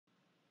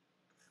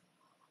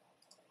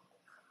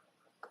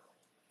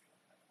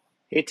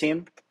Hey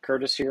team,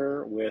 Curtis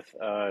here with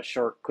a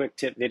short quick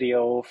tip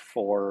video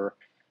for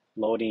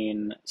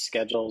loading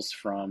schedules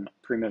from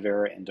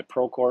Primavera into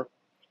Procore.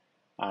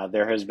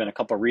 There has been a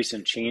couple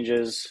recent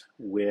changes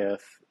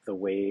with the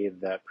way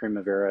that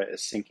Primavera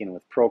is syncing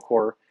with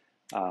Procore.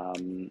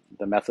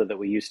 The method that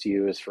we used to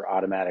use for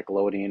automatic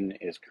loading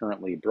is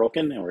currently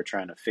broken, and we're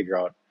trying to figure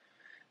out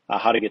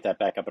how to get that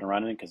back up and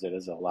running because it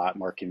is a lot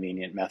more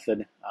convenient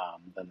method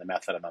than the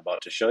method I'm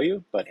about to show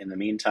you. But in the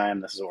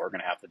meantime, this is what we're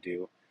going to have to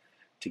do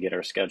to get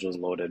our schedules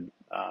loaded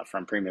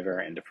from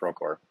Primavera into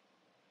Procore.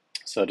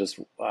 So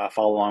just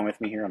follow along with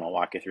me here and I'll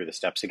walk you through the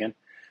steps again.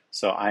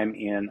 So I'm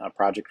in a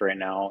project right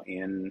now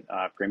in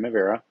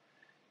Primavera.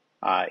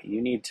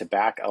 You need to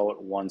back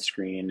out one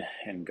screen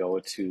and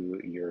go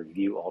to your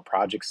View All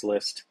Projects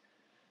list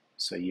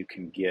so you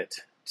can get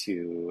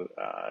to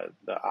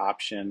the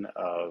option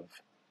of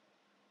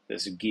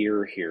this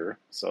gear here.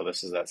 So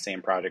this is that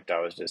same project I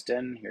was just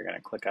in. You're going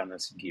to click on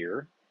this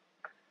gear.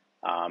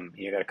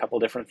 You got a couple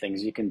different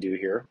things you can do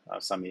here.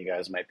 Some of you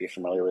guys might be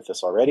familiar with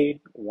this already.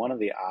 One of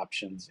the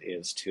options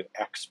is to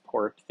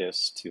export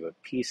this to a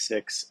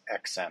P6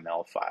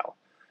 XML file.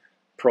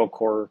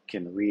 Procore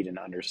can read and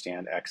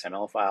understand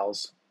XML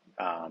files,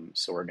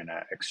 so we're going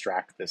to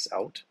extract this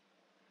out.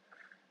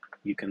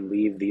 You can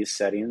leave these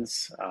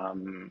settings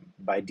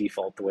by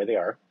default the way they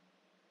are.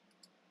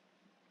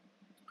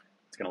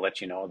 It's going to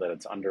let you know that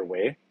it's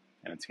underway,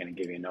 and it's going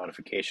to give you a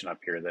notification up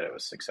here that it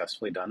was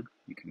successfully done.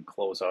 You can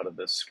close out of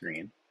this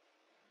screen.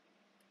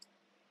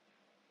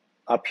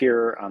 Up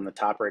here on the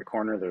top right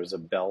corner, there's a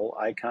bell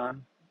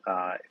icon.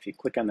 If you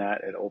click on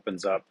that, it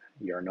opens up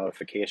your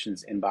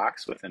notifications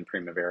inbox within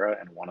Primavera,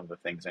 and one of the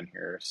things in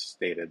here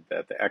stated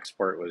that the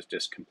export was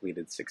just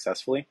completed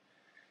successfully.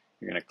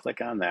 You're going to click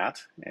on that,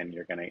 and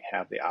you're going to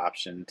have the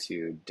option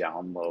to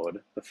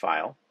download the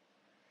file.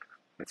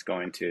 It's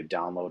going to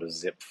download a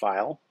zip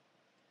file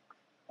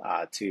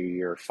to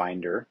your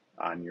Finder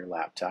on your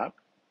laptop.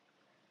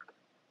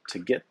 To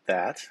get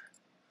that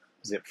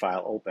zip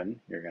file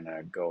open, you're going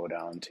to go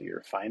down to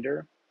your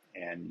Finder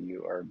and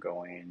you are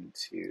going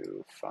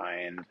to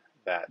find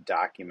that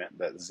document,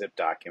 that zip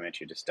document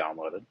you just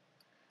downloaded.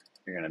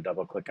 You're going to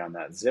double click on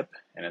that zip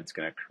and it's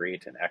going to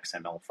create an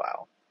XML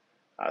file.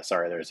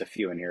 Sorry, there's a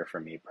few in here for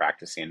me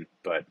practicing,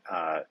 but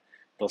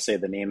they'll say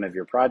the name of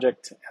your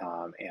project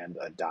and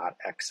a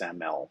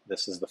 .xml.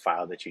 This is the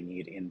file that you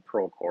need in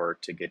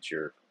Procore to get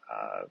your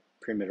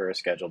Primavera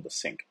schedule to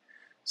sync.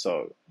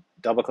 So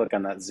double click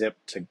on that zip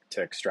to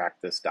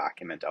extract this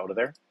document out of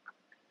there.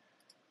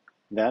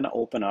 Then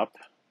open up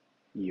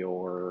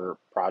your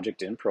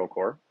project in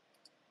Procore.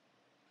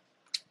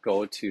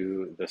 Go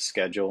to the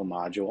schedule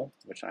module,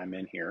 which I'm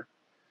in here,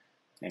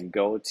 and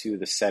go to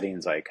the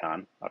settings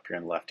icon up here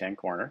in the left-hand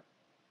corner.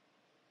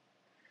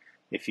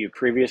 If you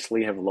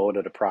previously have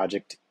loaded a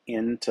project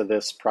into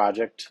this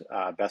project,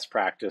 best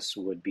practice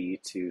would be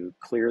to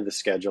clear the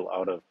schedule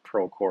out of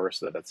Procore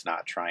so that it's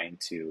not trying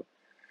to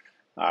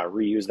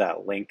reuse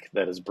that link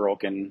that is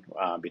broken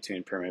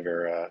between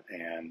Primavera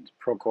and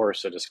Procore.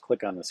 So just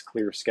click on this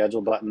clear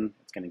schedule button.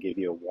 It's going to give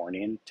you a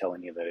warning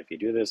telling you that if you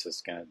do this,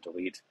 it's going to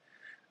delete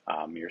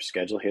your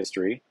schedule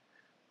history,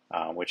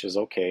 which is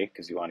okay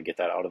because you want to get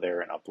that out of there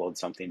and upload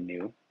something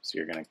new. So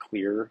you're going to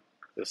clear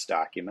this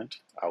document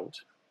out.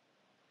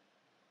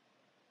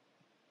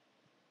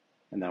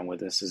 And then when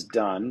this is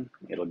done,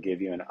 it'll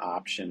give you an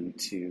option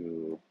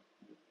to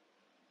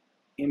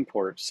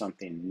import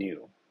something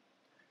new.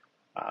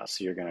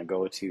 So you're going to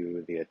go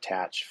to the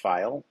attach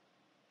file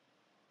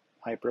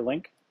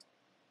hyperlink.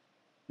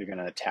 You're going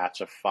to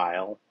attach a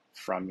file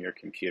from your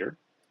computer.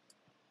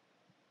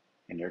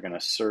 And you're going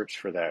to search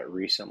for that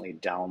recently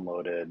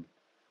downloaded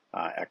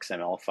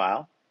XML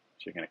file.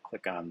 So you're going to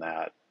click on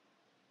that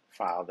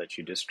file that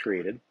you just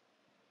created.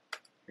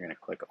 You're going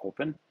to click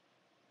open.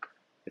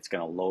 It's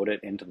going to load it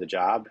into the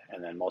job.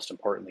 And then most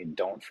importantly,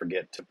 don't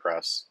forget to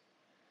press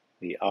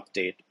the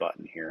update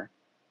button here.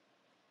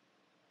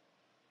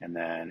 And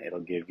then it'll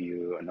give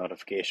you a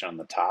notification on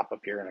the top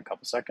up here in a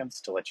couple seconds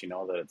to let you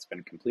know that it's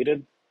been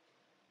completed.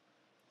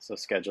 So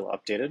schedule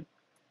updated.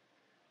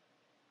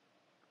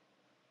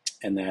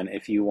 And then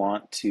if you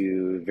want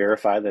to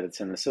verify that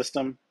it's in the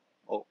system,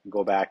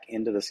 go back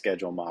into the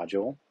schedule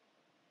module.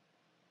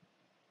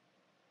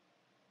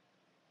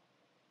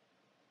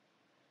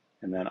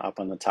 And then up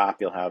on the top,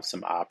 you'll have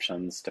some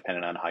options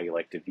depending on how you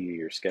like to view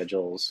your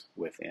schedules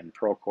within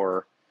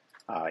Procore,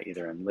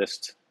 either in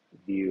list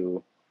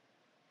view,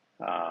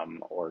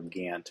 or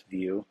Gantt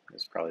view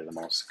is probably the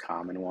most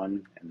common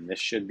one. And this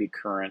should be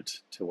current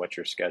to what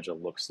your schedule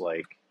looks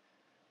like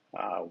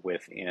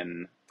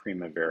within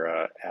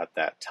Primavera at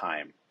that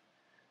time.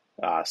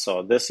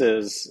 So this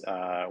is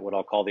what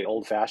I'll call the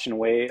old-fashioned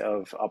way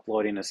of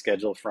uploading a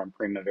schedule from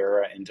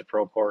Primavera into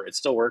Procore. It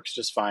still works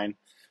just fine.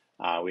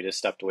 We just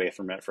stepped away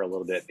from it for a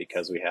little bit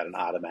because we had an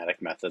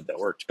automatic method that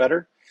worked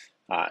better.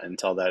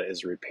 Until that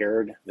is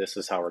repaired, this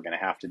is how we're going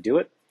to have to do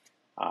it.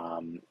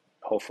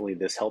 Hopefully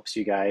this helps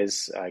you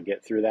guys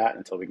get through that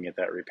until we can get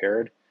that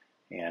repaired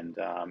and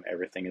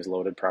everything is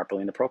loaded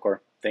properly into Procore.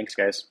 Thanks,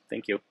 guys.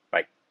 Thank you.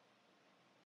 Bye.